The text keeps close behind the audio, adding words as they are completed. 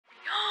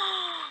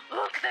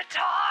the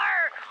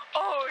tar!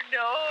 Oh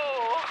no!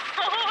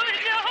 Oh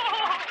no!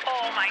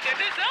 Oh my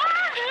goodness!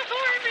 Ah!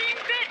 We're being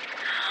bit!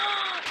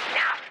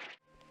 No!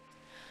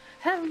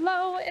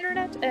 Hello,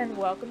 Internet, and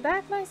welcome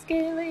back, my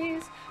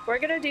scalies. We're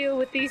gonna deal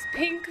with these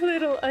pink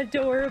little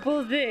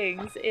adorable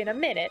things in a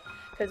minute,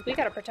 because we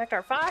gotta protect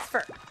our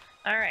phosphor.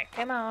 Alright,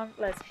 come on,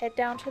 let's head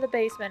down to the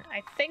basement.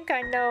 I think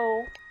I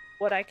know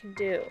what I can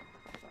do.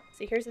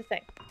 See, here's the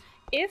thing.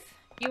 If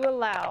you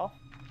allow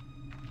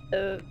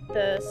the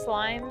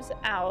slimes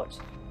out,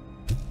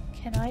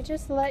 can I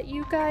just let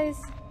you guys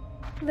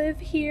live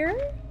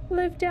here?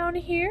 Live down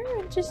here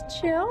and just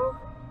chill?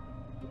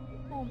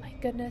 Oh my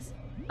goodness.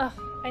 Ugh,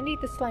 I need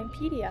the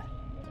Slimepedia.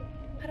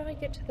 How do I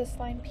get to the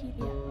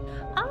Slimepedia?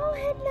 Oh,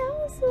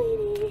 hello,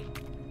 sweetie.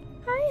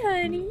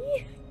 Hi,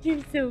 honey.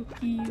 You're so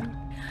cute.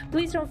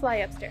 Please don't fly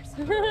upstairs.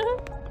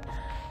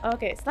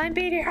 Okay,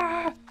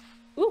 Slimepedia.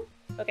 Ooh,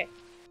 okay.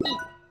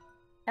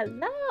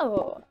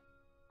 Hello.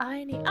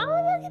 I need,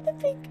 oh, look at the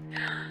pink.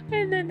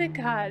 And then the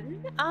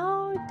cotton.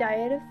 Oh,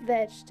 diet of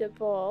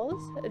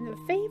vegetables. And the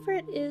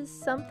favorite is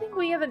something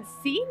we haven't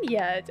seen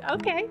yet.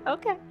 Okay,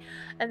 okay.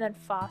 And then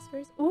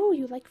phosphorus. Ooh,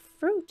 you like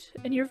fruit.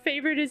 And your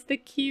favorite is the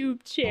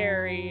cube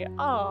cherry.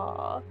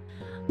 Aw.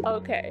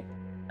 Okay.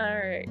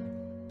 Alright.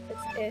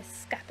 Let's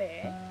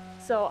escape.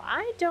 So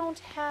I don't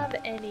have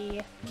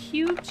any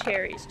cube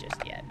cherries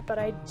just yet. But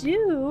I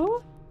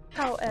do,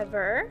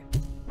 however,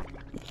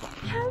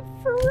 have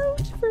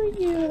fruit for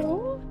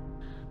you.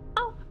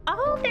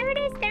 Oh, there it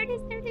is, there it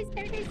is, there it is,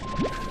 there it is.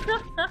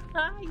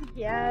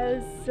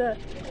 Yes.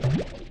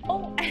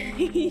 Oh.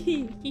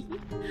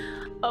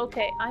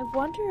 Okay, I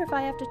wonder if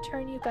I have to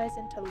turn you guys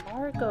into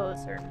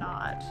Largos or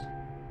not.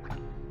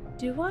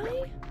 Do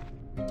I?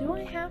 Do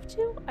I have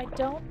to? I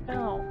don't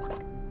know.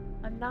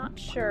 I'm not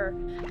sure.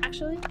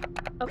 Actually,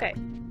 okay.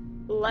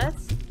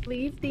 Let's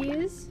leave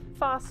these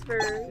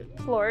phosphor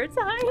plorts.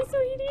 Hi,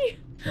 sweetie.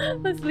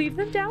 Let's leave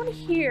them down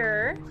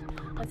here.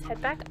 Let's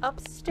head back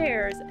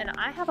upstairs, and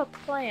I have a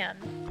plan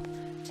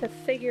to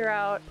figure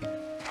out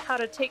how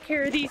to take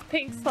care of these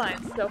pink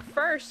slimes. So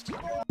first,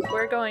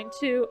 we're going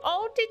to...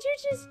 Oh, did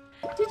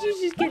you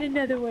just get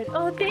another one?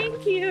 Oh,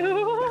 thank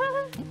you.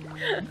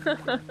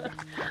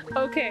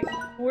 Okay,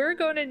 we're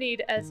going to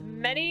need as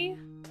many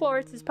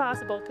plorts as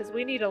possible because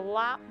we need a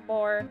lot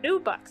more new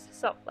bucks.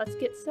 So let's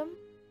get some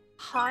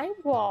high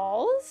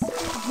walls.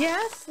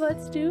 Yes,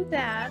 let's do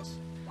that.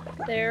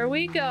 There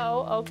we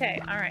go. Okay,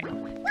 all right.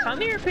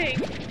 Come here, pink.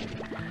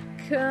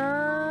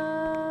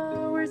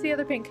 Come... Where's the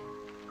other pink?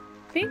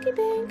 Pinky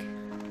pink.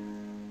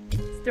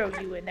 Let's throw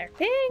you in there.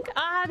 Pink!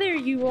 Ah, there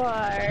you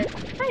are.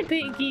 Hi,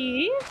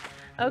 Pinky.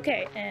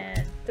 Okay,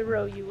 and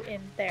throw you in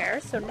there.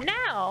 So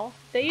now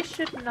they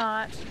should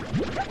not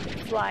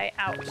fly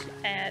out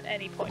at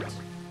any point.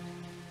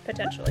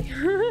 Potentially.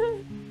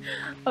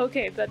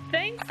 Okay, but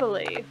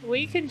thankfully,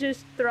 we can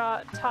just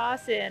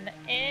toss in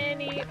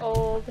any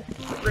old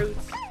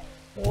fruits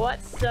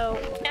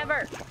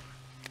whatsoever.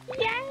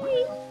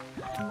 Yay!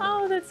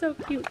 Oh, that's so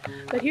cute.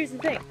 But here's the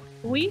thing.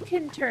 We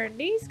can turn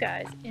these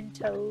guys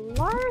into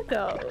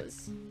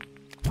Largos.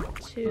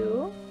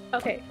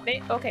 Okay, hold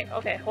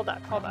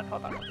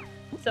on.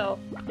 So,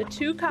 the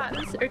two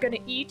cottons are gonna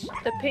eat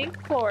the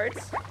pink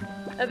plorts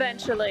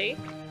eventually.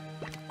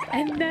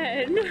 And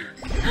then,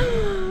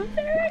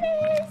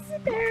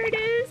 there it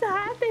is,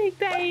 hi big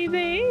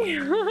baby.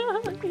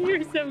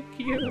 You're so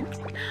cute.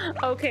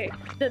 Okay,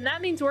 then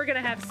that means we're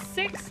gonna have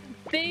 6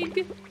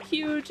 big,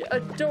 huge,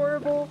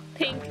 adorable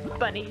pink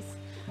bunnies.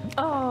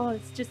 Oh,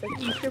 it's just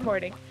like Easter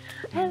morning.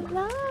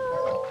 Hello.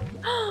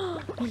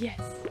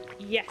 Yes.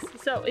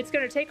 So it's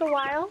gonna take a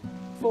while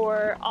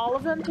for all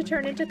of them to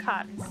turn into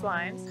cotton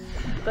slimes,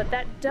 but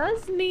that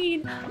does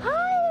mean,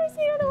 hi, there's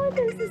the other one,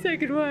 there's the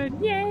second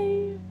one,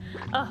 yay.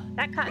 Oh,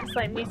 that cotton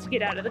slime needs to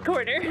get out of the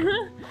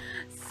corner.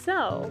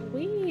 So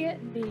we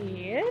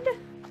need,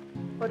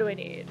 what do we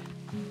need?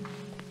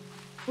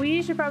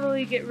 We should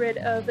probably get rid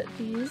of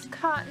these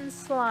cotton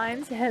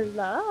slimes.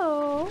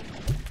 Hello.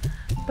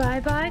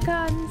 Bye-bye,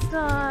 cotton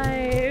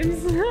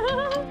slimes.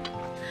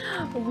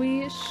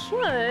 We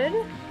should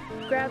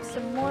grab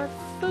some more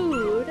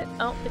food.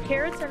 Oh, the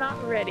carrots are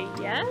not ready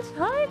yet.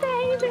 Hi,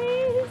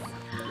 babies.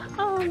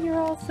 Oh, you're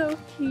all so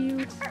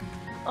cute.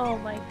 Oh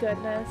my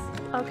goodness.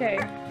 Okay.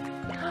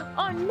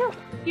 Oh no,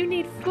 you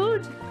need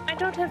food. I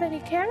don't have any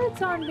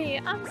carrots on me.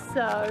 I'm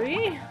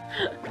sorry.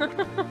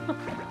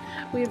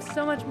 We have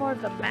so much more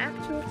of the map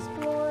to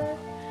explore,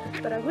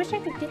 but I wish I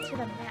could get to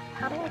the map.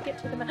 How do I get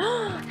to the map?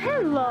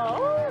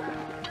 Hello.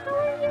 How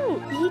are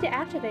you? E to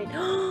activate.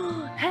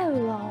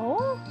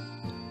 Hello.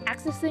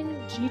 Accessing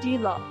GG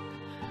log.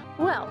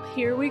 Well,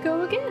 here we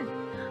go again.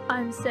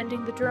 I'm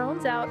sending the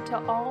drones out to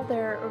all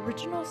their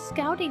original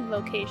scouting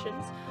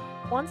locations.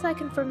 Once I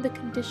confirm the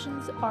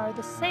conditions are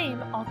the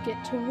same, I'll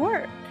get to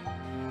work.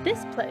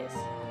 This place.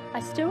 I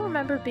still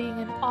remember being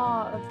in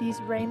awe of these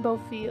rainbow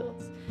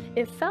fields.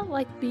 It felt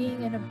like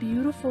being in a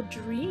beautiful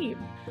dream.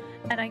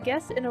 And I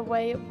guess in a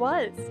way it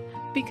was,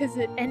 because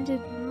it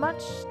ended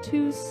much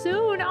too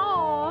soon.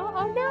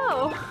 Oh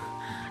no!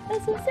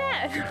 That's so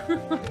sad.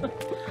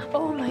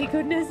 Oh my my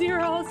goodness,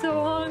 you're all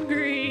so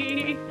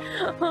hungry.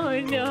 Oh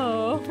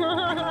no.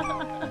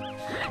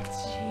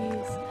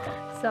 Jeez.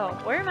 So,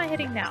 where am I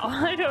heading now?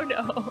 I don't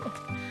know.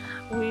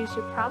 We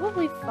should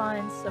probably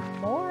find some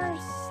more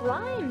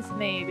slimes,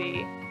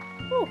 maybe.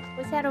 Ooh,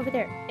 what's that over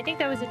there? I think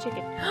that was a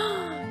chicken.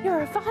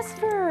 You're a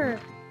phosphor!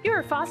 You're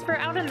a phosphor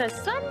out in the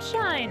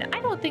sunshine!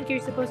 I don't think you're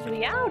supposed to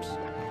be out.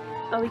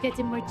 Oh, we got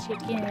some more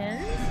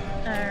chickens.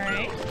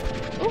 Alright.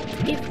 Oh,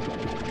 give.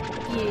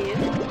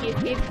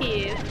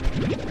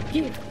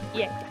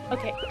 Yeah,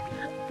 okay.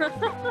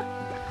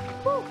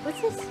 Ooh,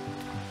 what's this?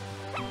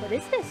 What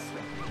is this?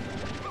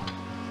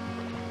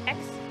 X,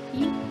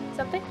 E,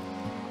 something?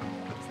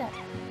 What's that?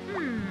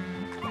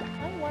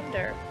 I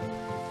wonder.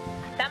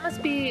 That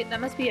must be a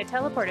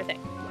teleporter thing.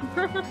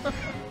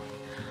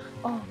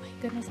 Oh my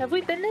goodness, have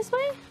we been this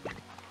way?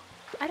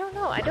 I don't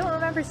know. I don't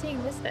remember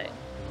seeing this thing.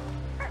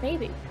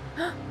 Maybe.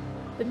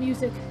 The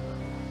music.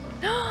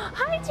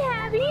 Hi,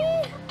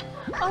 Tabby!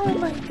 Oh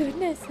my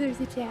goodness, there's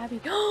a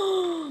Tabby.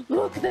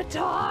 Look, the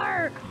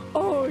tar!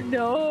 Oh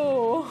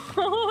no!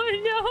 Oh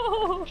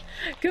no!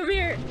 Come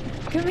here!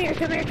 Come here,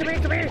 come here, come here,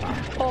 come here!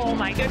 Oh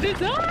my goodness!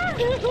 Ah!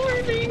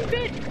 We're being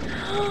bit!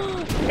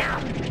 No!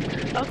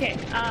 Okay,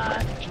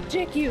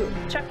 Jick you!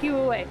 Chuck you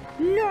away!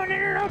 No, no,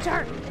 no, no,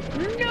 tar!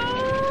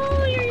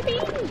 No! You're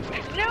eating!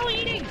 No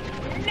eating!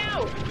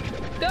 No!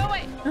 Go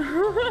away!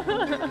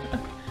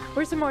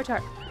 Where's some more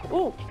tar?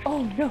 Oh!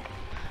 Oh no!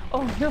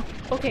 Oh no!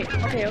 Okay,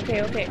 okay,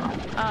 okay, okay.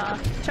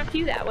 Chuck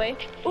you that way.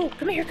 Oh,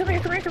 come here, come here,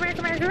 come here, come here,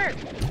 come here, come here!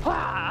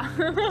 Wah!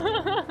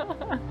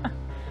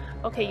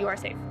 Okay, you are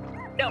safe.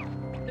 No!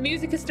 The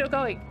music is still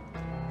going.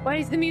 Why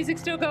is the music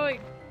still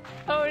going?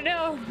 Oh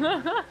no!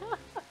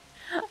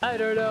 I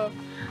don't know.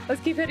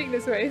 Let's keep heading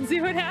this way and see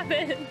what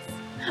happens.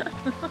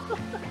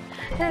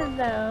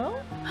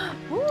 Hello?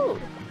 Ooh!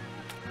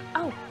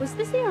 Oh, was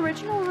this the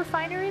original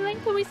refinery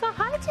link that we saw?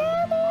 Hi,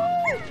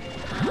 Tabby!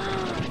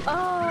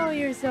 Oh,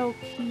 you're so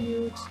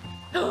cute.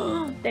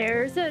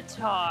 There's a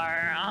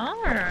tar.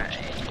 Alright.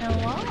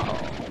 Hello.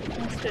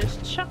 Let's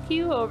just chuck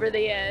you over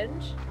the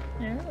edge.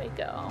 There we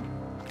go.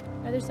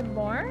 Are there some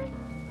more?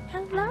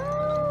 Hello!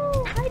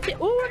 Hi,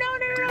 oh, no,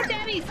 no, no, no,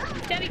 Tabbies!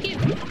 Tabby, give!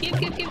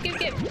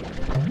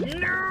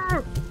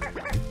 No!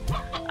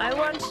 I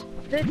want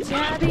the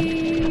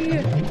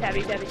Tabby!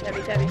 Tabby, Tabby,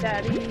 Tabby, Tabby,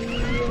 Tabby!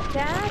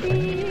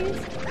 Tabbies!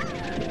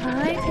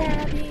 Hi,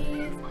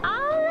 Tabbies!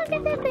 Oh, look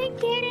at the big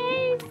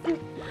kitties!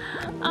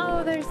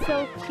 Oh, they're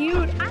so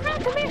cute! Ah,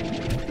 come here!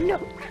 No,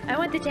 I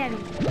want the Tabby!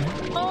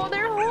 Oh,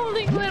 they're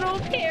holding little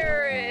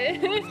carrots!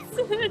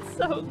 It's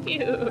so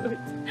cute!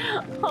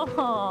 Aww!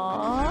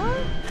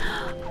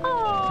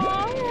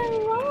 Aww,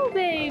 hello,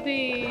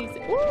 babies!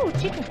 Ooh,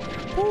 chicken!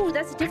 Ooh,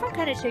 that's a different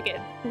kind of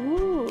chicken!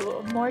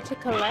 Ooh, more to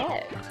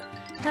collect!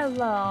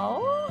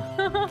 Hello?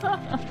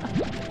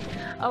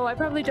 Oh, I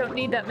probably don't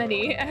need that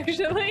many,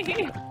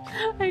 actually.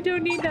 I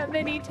don't need that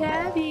many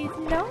tabbies.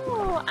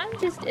 No, I'm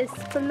just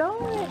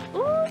exploring.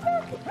 Ooh,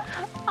 look.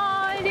 Oh,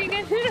 I think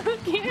I little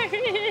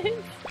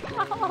carrots.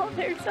 Oh,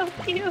 they're so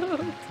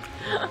cute.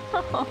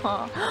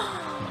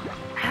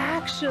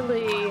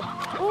 Actually,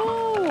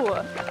 ooh.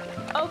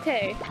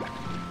 Okay.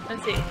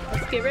 Let's see.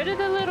 Let's get rid of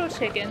the little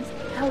chickens.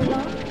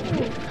 Hello.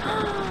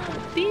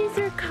 These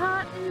are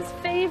Cotton's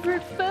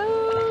favorite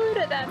food.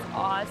 That's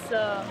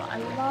awesome. I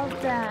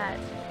love that.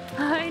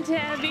 Hi,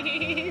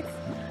 Tabbies.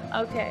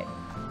 Okay.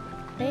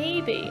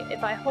 Maybe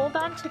if I hold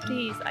on to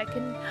these, I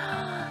can...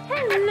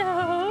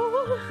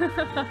 Hello.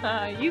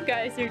 You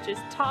guys are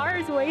just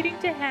tars waiting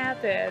to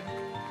happen.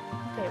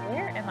 Okay,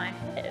 where am I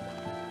headed?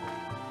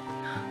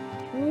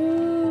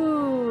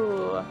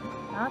 Ooh.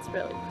 That's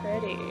really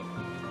pretty.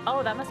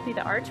 Oh, that must be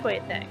the archway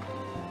thing.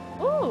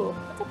 Ooh,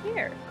 what's up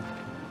here?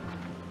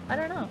 I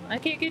don't know. I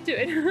can't get to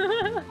it.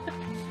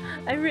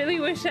 I really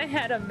wish I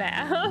had a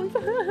map.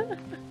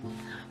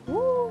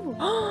 Ooh,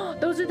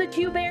 those are the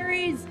Q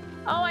berries.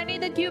 Oh, I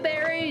need the Q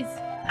berries.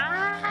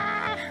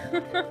 Ah!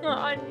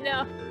 Oh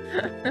no.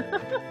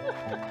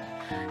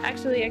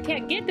 Actually, I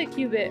can't get the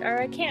Q or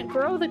I can't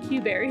grow the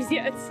Q berries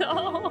yet,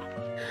 so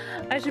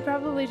I should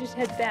probably just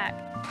head back.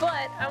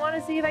 But I want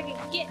to see if I can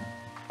get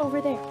over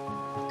there.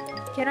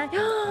 Can I?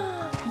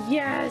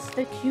 Yes,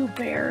 the Q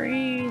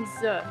berries.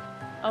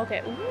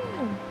 Okay.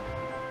 Ooh.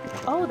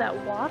 Oh, that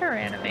water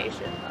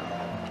animation.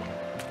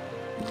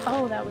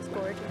 Oh, that was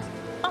gorgeous.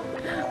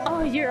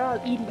 Oh, you're all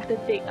eating the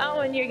thing. Oh,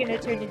 and you're gonna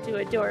turn into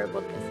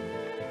adorableness.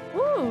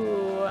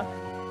 Ooh.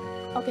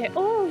 Okay.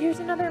 Oh, here's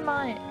another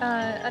mine.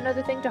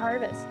 Another thing to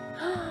harvest.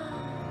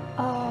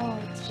 Oh,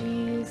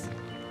 jeez.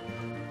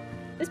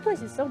 This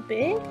place is so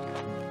big.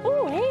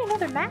 Oh, hey,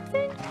 another map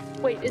thing.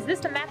 Wait, is this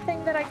the map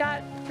thing that I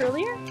got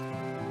earlier?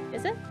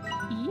 Is it?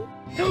 E?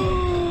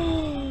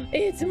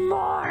 It's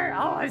more!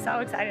 Oh, I'm so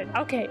excited.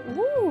 Okay.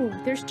 Ooh,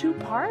 there's 2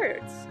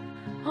 parts.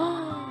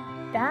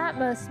 That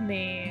must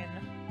mean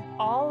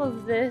all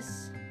of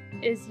this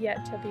is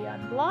yet to be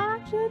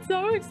unblocked. It's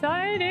so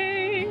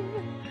exciting.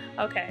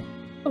 Okay.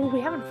 Oh, we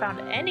haven't found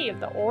any of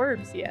the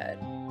orbs yet.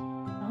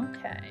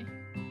 Okay.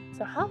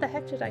 So how the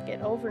heck did I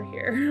get over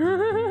here?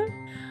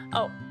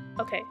 Oh,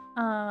 okay.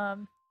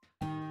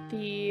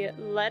 The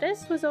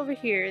lettuce was over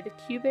here. The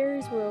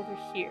cuberries were over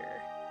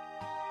here.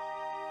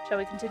 Shall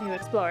we continue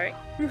exploring?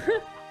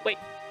 Wait.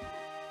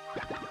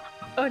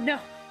 Oh no.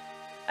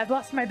 I've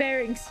lost my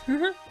bearings.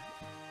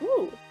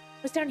 Ooh.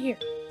 What's down here?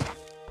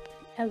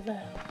 Hello?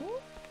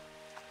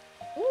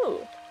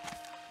 Ooh.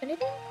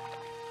 Anything?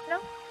 No?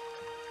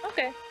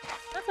 Okay.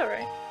 That's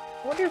alright.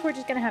 I wonder if we're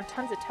just gonna have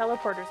tons of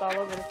teleporters all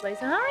over the place.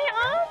 Hi!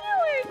 Oh,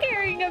 you were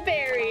carrying a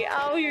berry!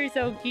 Oh, you're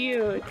so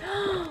cute!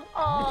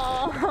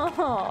 Oh!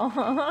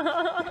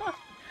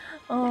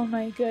 Oh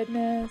my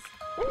goodness.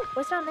 Ooh,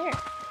 what's down there?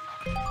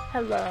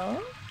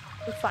 Hello?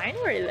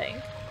 Refinery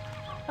link?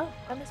 Oh,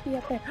 that must be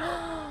up there.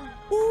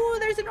 Ooh,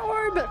 there's an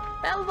orb!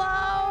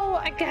 Hello!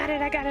 I got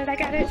it, I got it, I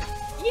got it!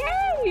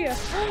 Yay!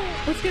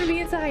 What's gonna be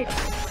inside?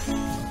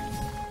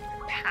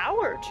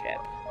 Power chip.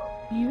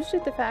 Used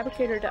at the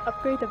fabricator to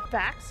upgrade the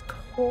Vax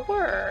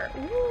core.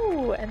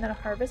 Ooh, and then a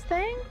harvest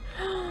thing?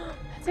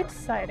 That's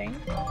exciting.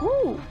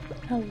 Ooh,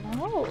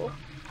 hello.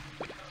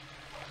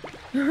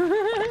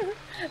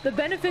 The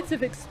benefits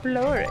of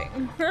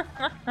exploring.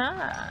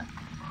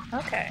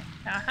 Okay,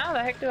 now how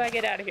the heck do I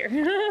get out of here?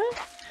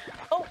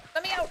 Oh,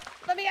 let me out!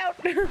 Let me out!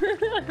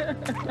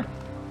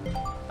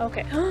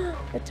 Okay,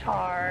 the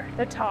tar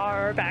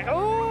back.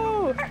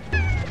 Oh!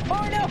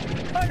 Oh no!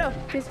 Oh no!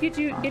 Just get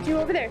you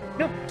over there.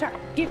 No, tar,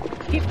 give,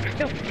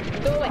 no,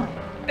 go away.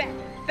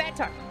 Bad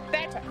tar.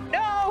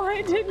 No,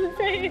 I didn't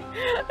save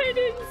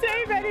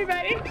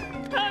anybody.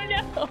 Oh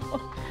no!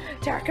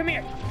 Tar, come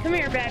here,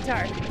 bad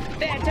tar,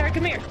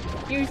 come here.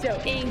 You're so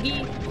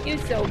angry, you're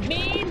so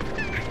mean.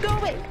 Go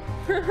away.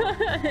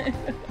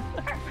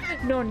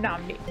 No,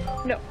 Nomni.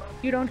 No,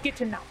 you don't get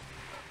to nom.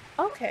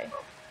 Okay.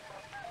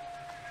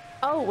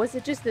 Oh, was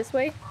it just this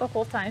way the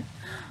whole time?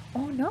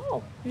 Oh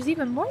no, there's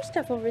even more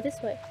stuff over this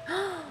way.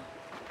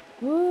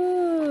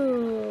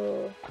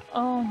 Ooh.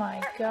 Oh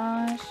my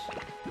gosh.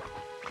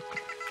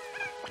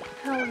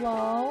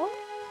 Hello?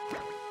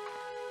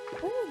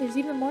 Oh, there's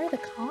even more of the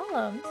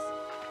columns.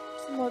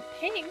 Some more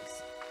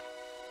pinks.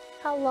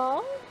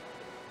 Hello?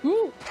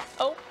 Ooh.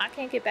 Oh, I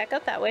can't get back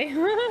up that way.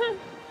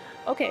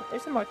 Okay,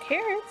 there's some more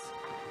carrots.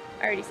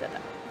 I already said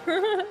that.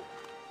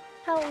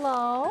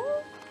 Hello?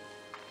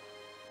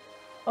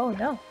 Oh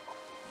no.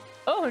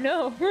 Oh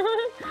no.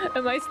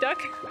 Am I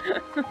stuck?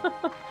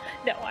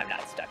 No, I'm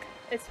not stuck.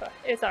 It's fine.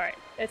 It's alright.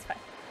 It's fine.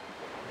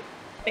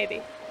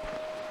 Maybe.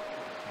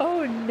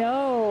 Oh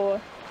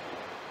no.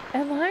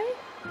 Am I?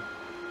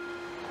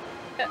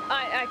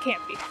 I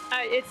can't be.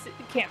 It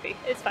can't be.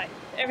 It's fine.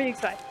 Everything's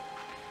fine.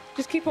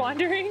 Just keep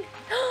wandering.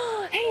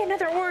 Hey,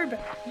 another orb!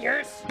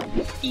 Yes!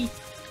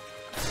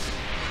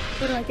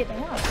 What do I get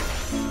now?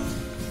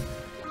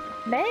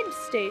 Med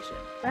station.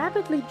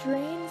 Rapidly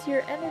drains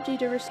your energy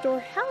to restore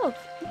health.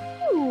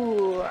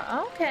 Ooh,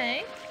 okay.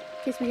 In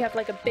case we have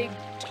like a big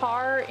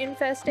tar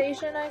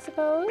infestation, I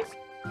suppose.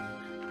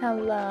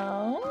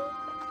 Hello?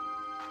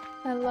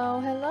 Hello,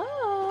 hello?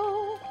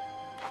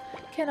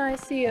 Can I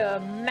see a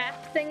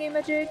map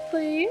thingy-majig,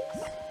 please?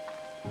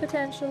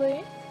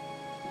 Potentially.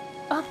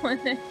 Oh,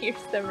 and then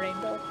here's the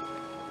rainbow.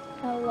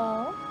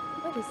 Hello?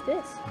 What is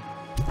this?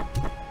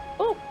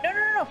 Oh,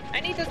 no.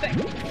 I need this thing.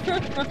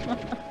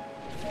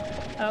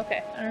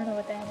 Okay, I don't know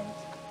what that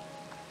is.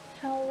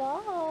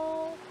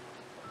 Hello?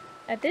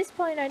 At this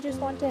point, I just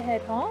want to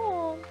head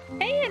home.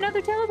 Hey,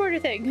 another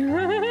teleporter thing.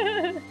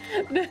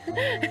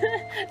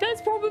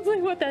 That's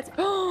probably what that's...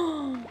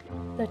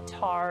 The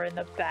tar in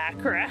the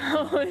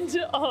background.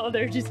 Oh,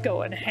 they're just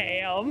going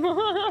ham.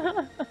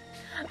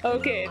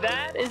 Okay,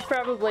 that is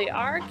probably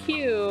our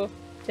cue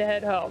to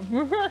head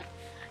home.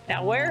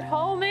 Now, where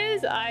home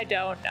is, I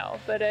don't know,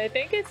 but I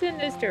think it's in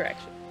this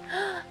direction.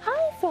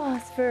 Hi,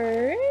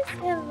 Phosphor.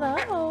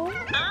 Hello.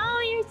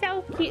 Oh, you're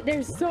so cute.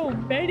 There's so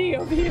many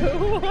of you.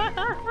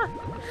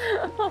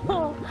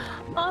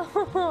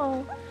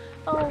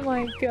 Oh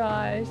my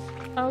gosh.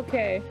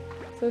 Okay.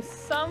 So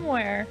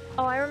somewhere.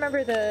 Oh, I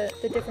remember the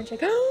different check.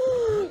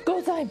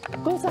 Go slime.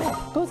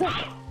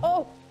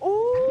 Oh.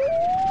 Ooh.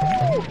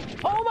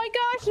 Oh my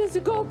gosh, that's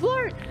a gold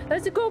blurt.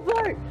 Get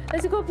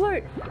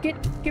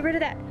rid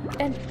of that.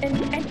 And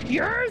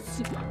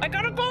yes! I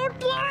got a gold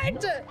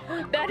blurt!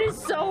 That is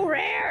so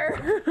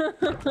rare.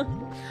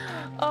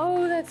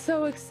 Oh, that's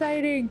so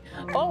exciting.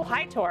 Oh,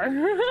 hi, Tor.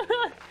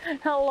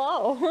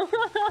 Hello.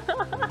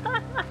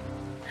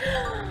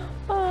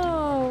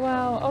 Oh,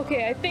 wow.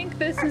 Okay, I think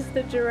this is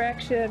the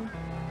direction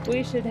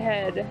we should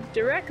head.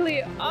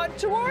 Directly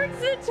towards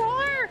the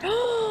tar!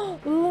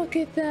 Look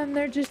at them.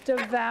 They're just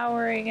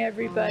devouring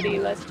everybody.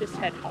 Let's just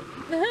head home.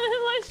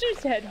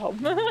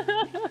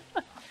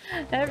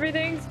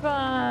 Everything's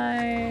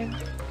fine.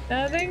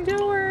 Nothing to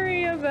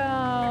worry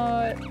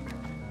about.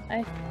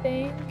 I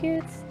think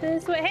it's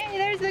this way. Hey,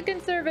 there's the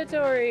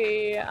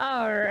conservatory.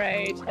 All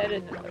right,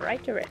 headed in the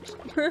right direction.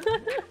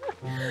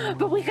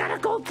 But we got a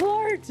gold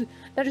plort.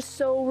 That is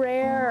so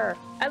rare.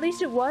 At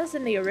least it was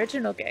in the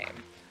original game.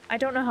 I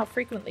don't know how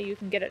frequently you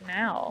can get it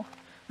now.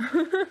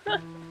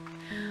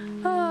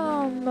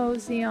 Oh,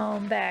 mosey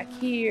on back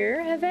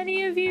here. Have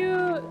any of you?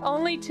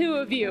 Only 2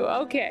 of you.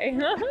 Okay.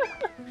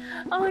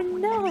 Oh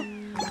no.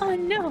 Oh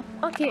no.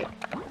 Okay.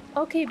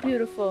 Okay,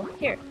 beautiful.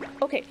 Here.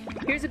 Okay,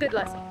 here's a good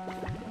lesson.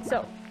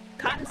 So,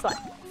 cotton slime.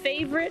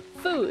 Favorite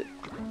food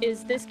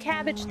is this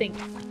cabbage thing.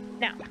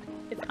 Now,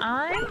 if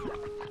I...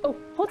 Oh,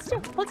 hold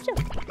still. Hold still.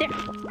 There.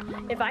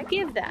 If I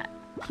give that,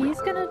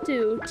 he's gonna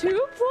do 2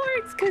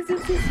 plorts because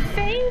it's his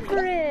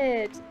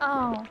favorite.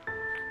 Oh.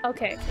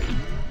 Okay.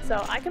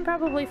 So I can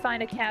probably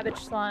find a cabbage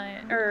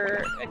slime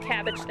or a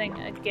cabbage thing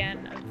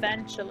again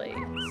eventually.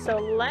 So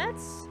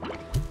let's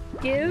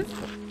give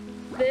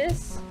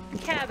this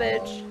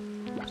cabbage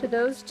to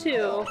those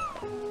 2.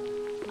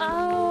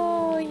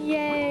 Oh,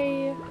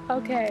 yay.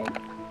 Okay.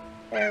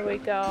 There we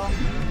go.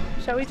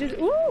 Shall we just...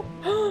 Ooh!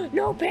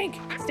 No, pink!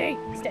 Stay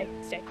right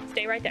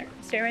there.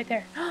 Stay right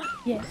there.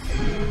 Yes.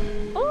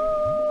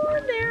 Oh,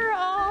 they're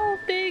all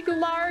big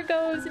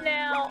Largos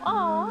now.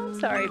 Oh, I'm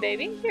sorry,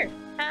 baby. Here,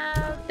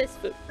 have this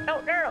food. No.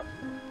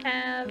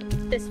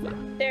 Have this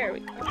food. There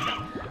we go.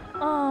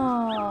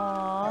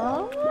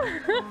 Aww.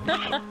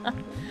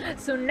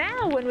 So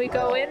now when we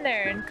go in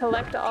there and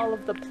collect all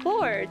of the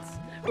plorts,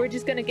 we're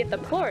just gonna get the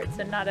plorts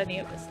and not any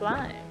of the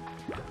slime.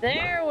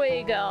 There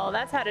we go.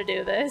 That's how to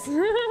do this.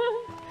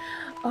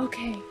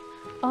 Okay.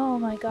 Oh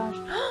my gosh.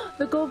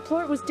 The gold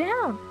plort was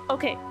down.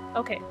 Okay.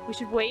 We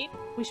should wait.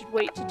 We should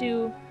wait to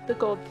do the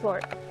gold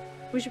plort.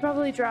 We should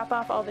probably drop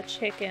off all the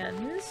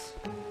chickens.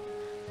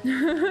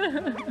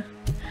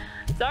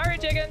 Sorry,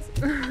 chickens.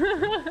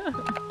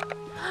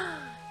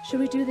 Should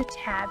we do the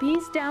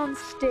tabbies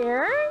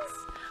downstairs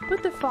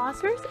with the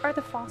phosphors? Are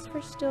the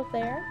phosphors still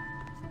there?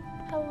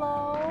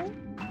 Hello?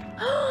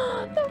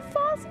 The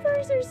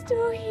phosphors are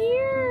still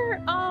here.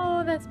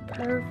 Oh, that's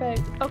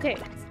perfect. Okay,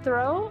 let's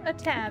throw a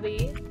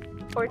tabby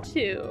or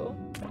 2.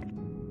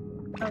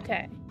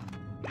 Okay.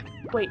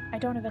 Wait, I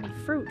don't have any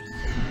fruit.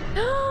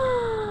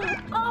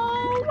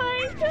 Oh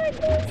my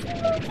goodness,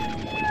 look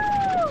at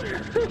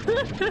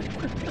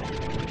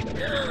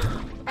you!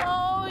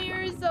 Oh,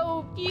 you're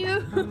so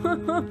cute!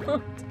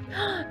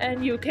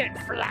 And you can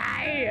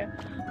fly!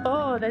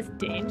 Oh, that's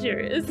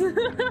dangerous.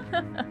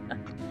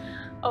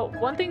 Oh,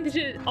 one thing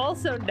to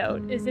also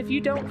note is if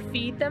you don't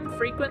feed them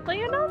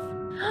frequently enough,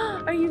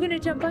 are you gonna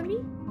jump on me?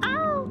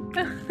 Ow!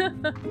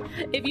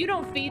 If you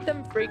don't feed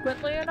them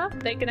frequently enough,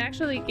 they can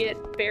actually get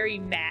very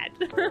mad.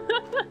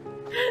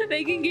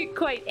 They can get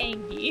quite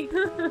angry.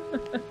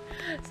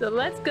 So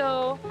let's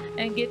go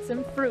and get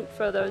some fruit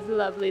for those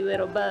lovely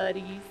little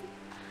buddies.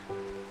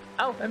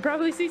 Oh, and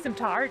probably see some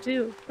tar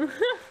too.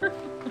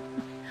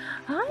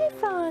 Hi,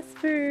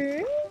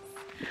 Phosphor.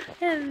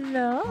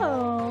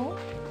 Hello.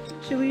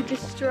 Should we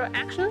destroy...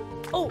 Actually?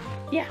 Oh,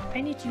 yeah,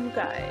 I need you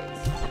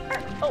guys.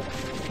 Oh,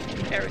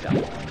 there we go.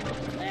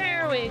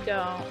 There we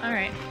go. All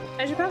right.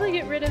 I should probably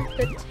get rid of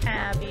the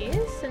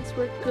tabbies since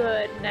we're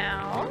good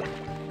now.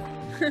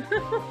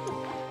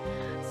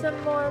 Some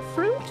more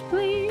fruit,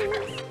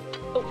 please.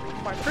 Oh,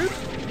 more fruit.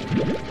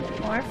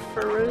 More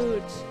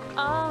fruit.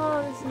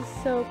 Oh, this is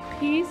so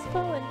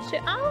peaceful and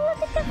chill. Oh,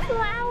 look at the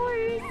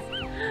flowers.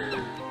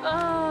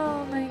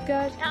 Oh my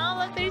gosh. Oh,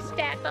 look, they're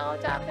stacked all on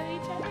top of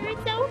each other.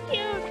 It's so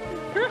cute.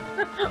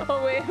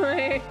 Oh,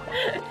 wait.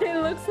 It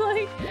looks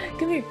like...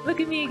 Come here. Look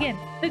at me again.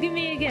 Look at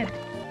me again.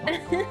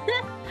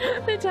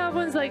 The top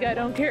one's like, I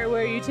don't care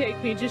where you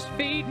take me. Just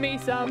feed me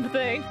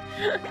something.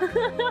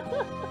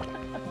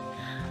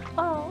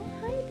 Oh,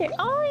 hi there.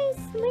 Oh, he's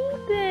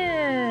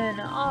sleeping.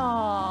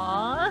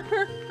 Aww.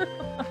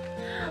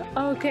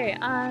 Okay,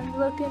 I'm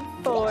looking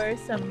for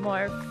some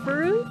more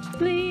fruit,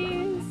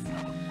 please.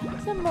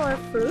 Some more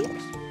fruit.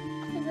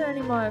 Is there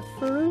any more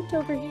fruit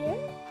over here?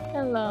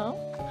 Hello?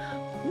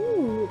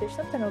 Ooh, there's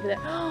something over there.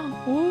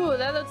 Ooh,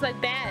 that looks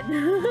like bad.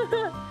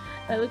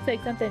 That looks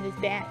like something is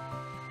bad.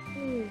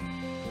 Ooh.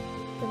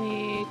 Can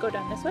we go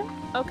down this way?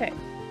 Okay.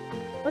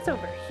 What's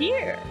over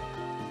here?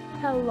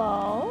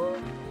 Hello?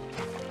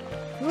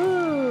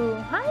 Ooh,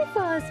 hi,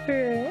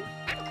 Phosphor.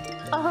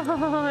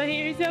 Oh,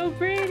 you're so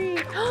pretty.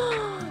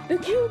 The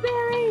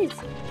Q-berries.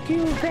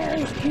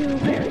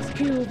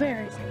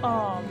 Q-berries.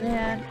 Oh,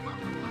 man.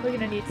 We're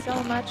gonna need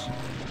so much.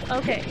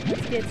 Okay,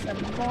 let's get some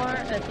more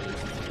of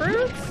these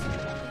fruits.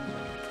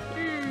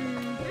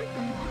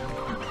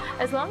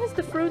 As long as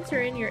the fruits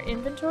are in your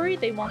inventory,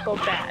 they won't go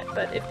bad.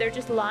 But if they're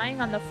just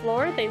lying on the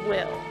floor, they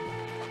will.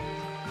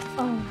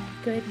 Oh, my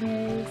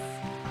goodness.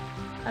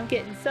 I'm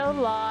getting so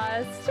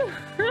lost.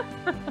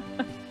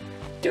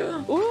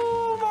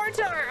 Ooh, more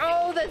tar!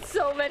 Oh, that's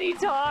so many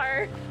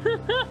tar!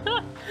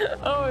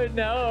 Oh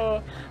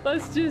no.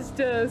 Let's just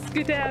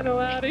skedaddle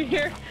out of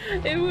here.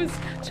 It was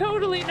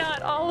totally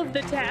not all of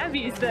the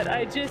tabbies that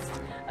I just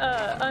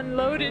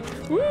unloaded.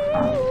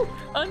 Woo!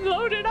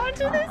 Unloaded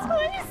onto this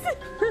place!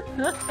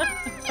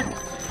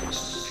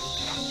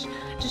 Shh.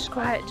 Just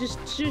quiet.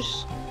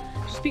 Just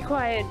be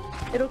quiet.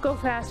 It'll go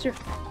faster.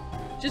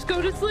 Just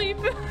go to sleep.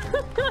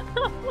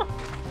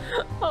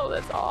 Oh,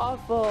 that's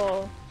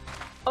awful.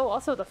 Oh,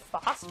 also the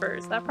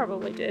phosphors. That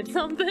probably did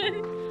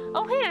something.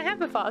 Oh, hey, I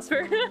have a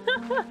phosphor.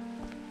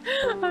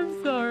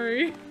 I'm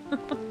sorry.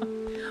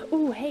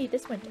 Ooh, hey,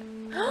 this went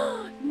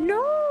down.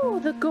 No,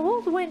 the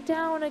gold went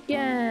down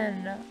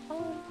again.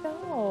 Oh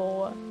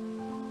no.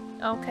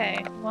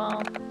 Okay,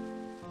 well,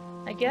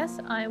 I guess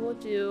I will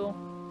do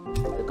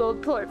the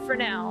gold plort for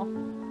now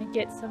and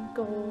get some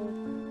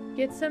gold,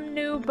 get some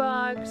new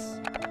bugs.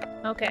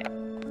 Okay,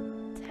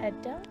 let's head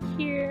down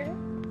here.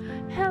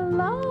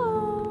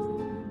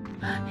 Hello.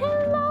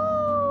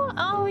 Hello.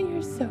 Oh,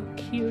 you're so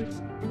cute.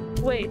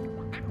 Wait.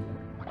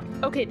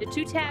 Okay, the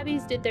two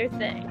tabbies did their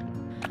thing.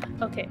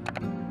 Okay,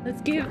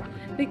 let's give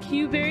the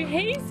Q-berry.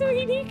 Hey,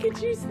 sweetie, could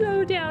you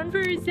slow down for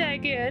a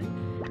second?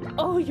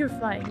 Oh, you're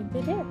flying in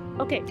midair.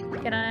 Okay,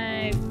 can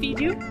I feed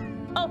you?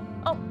 Oh,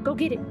 go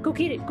get it. Go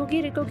get it. Go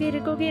get it. Go get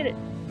it. Go get it.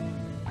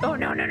 Oh,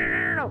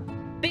 no.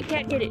 Big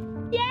cat, get it.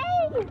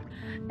 Yay!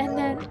 And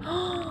then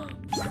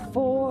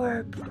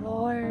 4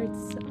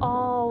 plorts,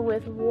 all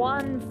with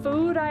 1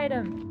 food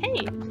item.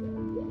 Hey,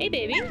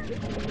 baby.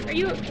 Are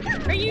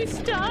you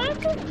stuck?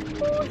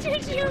 Oh,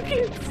 did you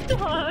get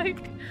stuck?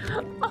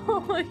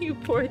 Oh, you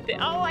poor thing.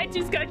 Oh, I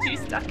just got you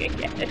stuck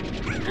again.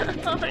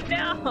 Oh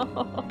no.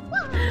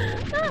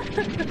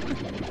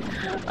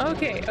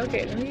 Okay.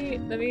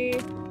 Let me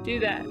do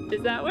that.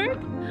 Does that work?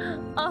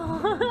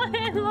 Oh,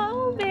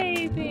 hello,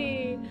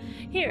 baby.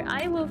 Here,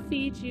 I will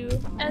feed you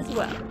as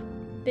well.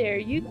 There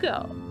you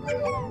go.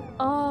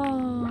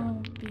 Oh,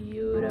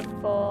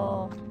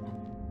 beautiful.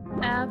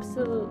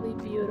 Absolutely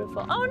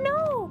beautiful. Oh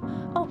no!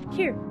 Oh,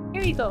 here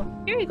you go.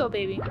 Here you go,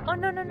 baby. Oh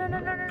no.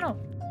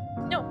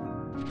 No.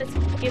 Let's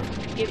give.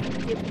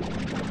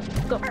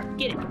 Go.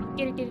 Get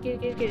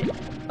it.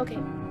 Okay.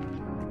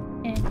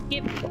 And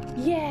give.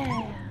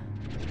 Yeah.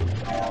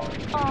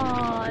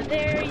 Oh,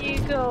 there you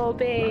go,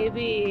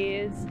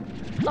 babies.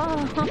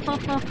 Oh.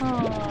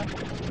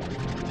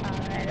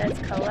 Alright, let's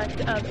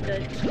collect up the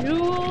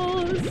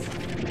jewels.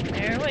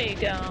 There we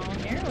go.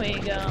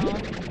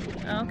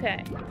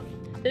 Okay.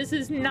 This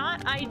is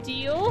not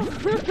ideal,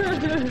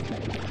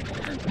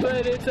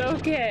 but it's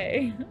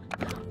okay.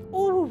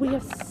 Oh, we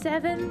have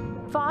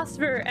 7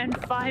 phosphor and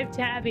 5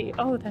 tabby.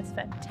 Oh, that's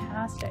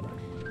fantastic.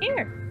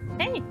 Here,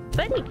 hey,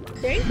 buddy,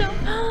 there you go.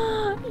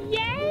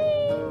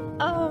 Yay!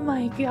 Oh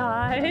my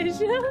gosh.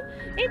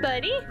 Hey,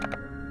 buddy.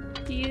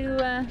 Do you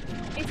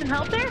need some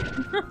help there?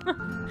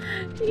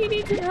 Do you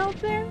need some help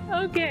there?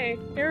 Okay,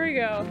 here we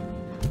go.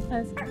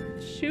 Let's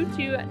shoot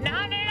you.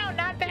 No,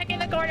 not back in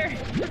the corner.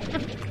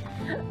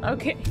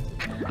 Okay,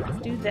 let's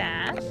do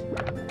that.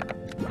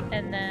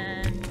 And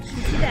then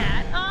shoot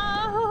that.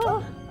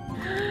 Oh,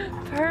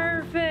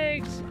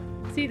 perfect.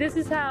 See, this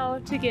is how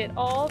to get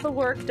all the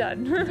work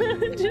done.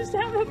 Just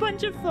have a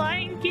bunch of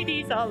flying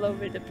kitties all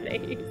over the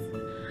place.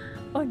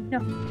 Oh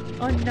no.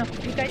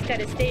 You guys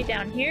gotta stay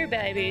down here,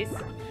 babies.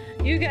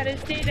 You gotta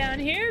stay down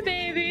here,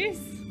 babies.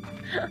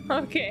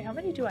 Okay, how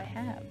many do I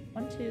have?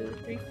 1, 2,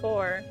 3,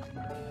 4.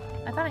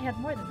 I thought I had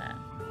more than that.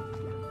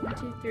 1,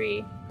 2,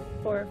 3,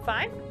 4,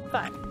 5?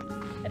 5.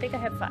 I think I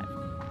have 5.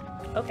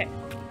 Okay,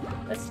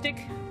 let's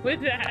stick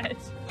with that.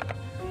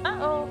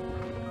 Uh-oh.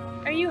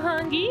 Are you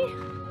hungry?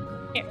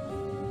 Here.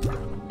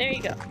 There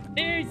you go.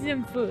 There's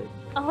some food.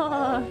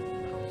 Oh,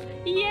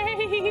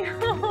 yay!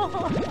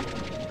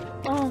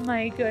 Oh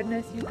my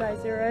goodness, you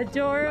guys are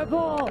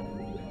adorable.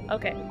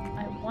 Okay,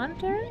 I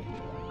wonder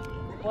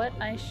what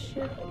I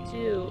should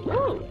do.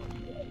 Ooh,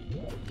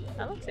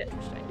 that looks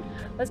interesting.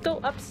 Let's go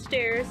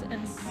upstairs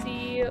and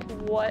see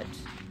what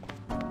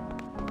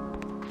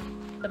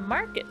the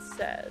market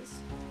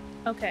says.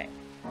 Okay,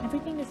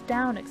 everything is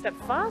down except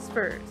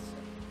phosphors.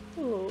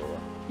 Ooh,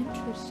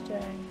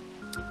 interesting.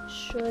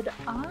 Should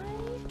I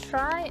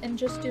try and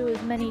just do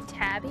as many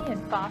tabby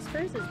and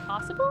phosphors as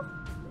possible?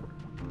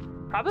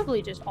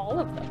 Probably just all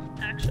of them,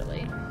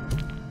 actually.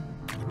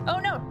 Oh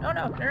no! I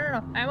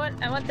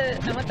want the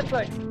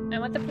plorts. I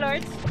want the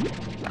plorts.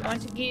 I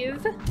want to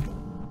give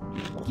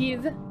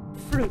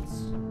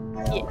fruits.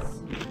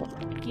 Yes.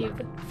 Give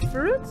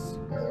fruits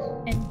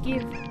and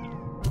give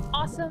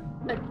awesome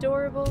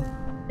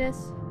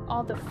adorableness,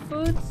 all the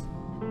foods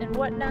and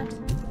whatnot.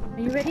 Are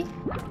you ready?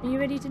 Are you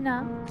ready to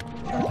nom?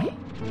 Okay.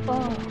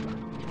 Oh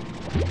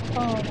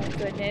my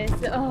goodness.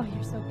 Oh,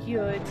 you're so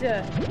cute.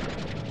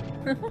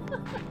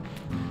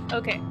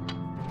 Okay.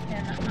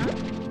 Can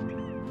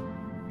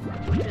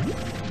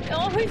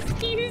oh,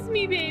 excuse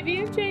me, baby.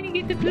 I'm trying to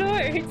get the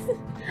plorts.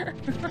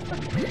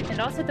 And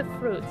also the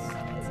fruits.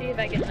 Let's see if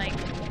I can, like,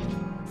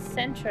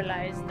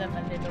 centralize them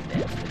a little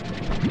bit.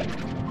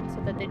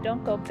 So that they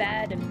don't go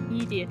bad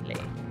immediately.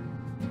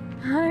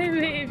 Hi,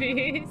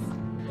 babies.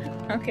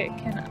 Okay,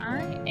 can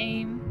I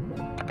aim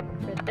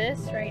for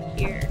this right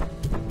here?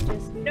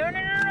 Just no.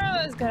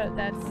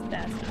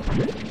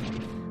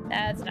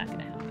 That's not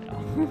gonna help at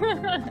all.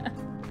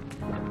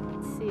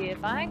 Let's see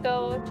if I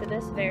go to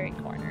this very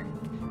corner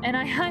and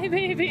hi,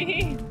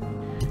 baby,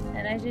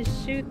 and I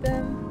just shoot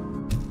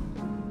them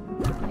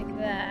like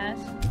that.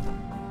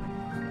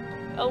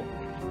 Oh,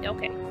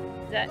 okay.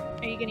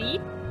 Are you gonna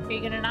eat? Are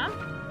you gonna nom?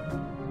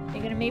 Are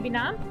you gonna maybe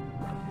nom?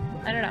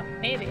 I don't know.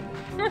 Maybe.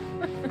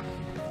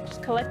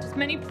 Just collect as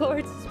many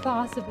plorts as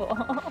possible.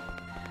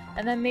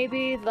 And then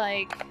maybe,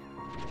 like,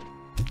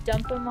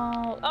 dump them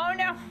all. Oh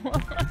no!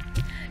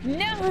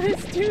 No,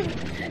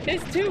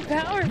 it's too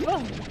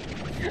powerful.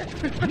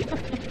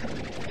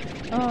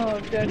 Oh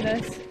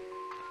goodness.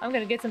 I'm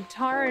gonna get some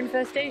tar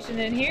infestation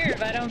in here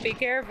if I don't be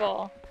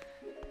careful.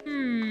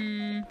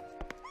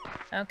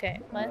 Okay,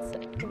 let's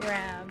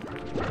grab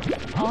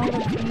all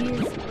of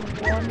these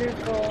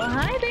wonderful,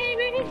 hi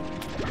baby!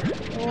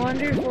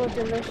 Wonderful,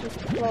 delicious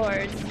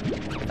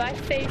plorts. If I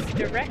face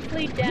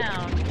directly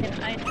down,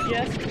 can I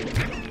just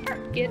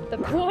get the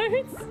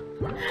plorts?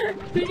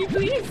 Pretty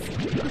please?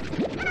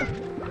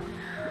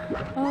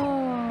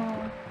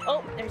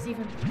 Oh, there's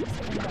even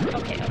more.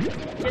 Okay,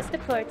 just the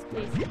plorts,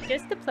 please.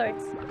 Just the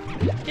plorts.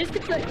 Just the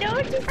plorts.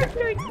 No, just the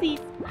plorts,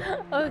 please.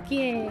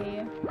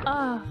 Okay.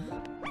 Oh.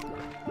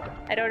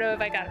 I don't know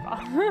if I got them all.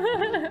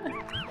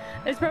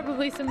 There's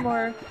probably some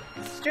more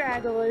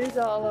stragglers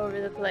all over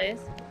the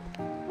place.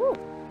 Ooh.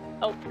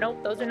 Oh,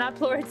 nope, those are not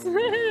plorts.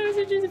 Those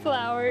are just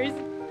flowers.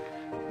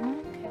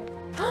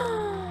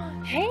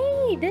 Okay.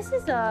 Hey, this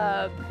is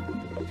a...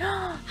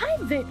 Hi,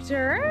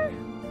 Victor.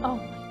 Oh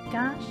my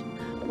gosh.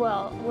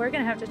 Well, we're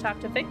gonna have to talk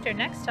to Victor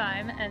next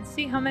time and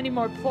see how many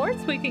more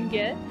plorts we can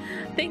get.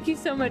 Thank you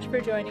so much for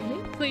joining me.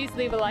 Please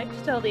leave a like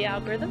to tell the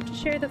algorithm to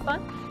share the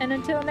fun. And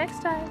until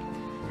next time,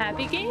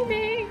 happy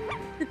gaming!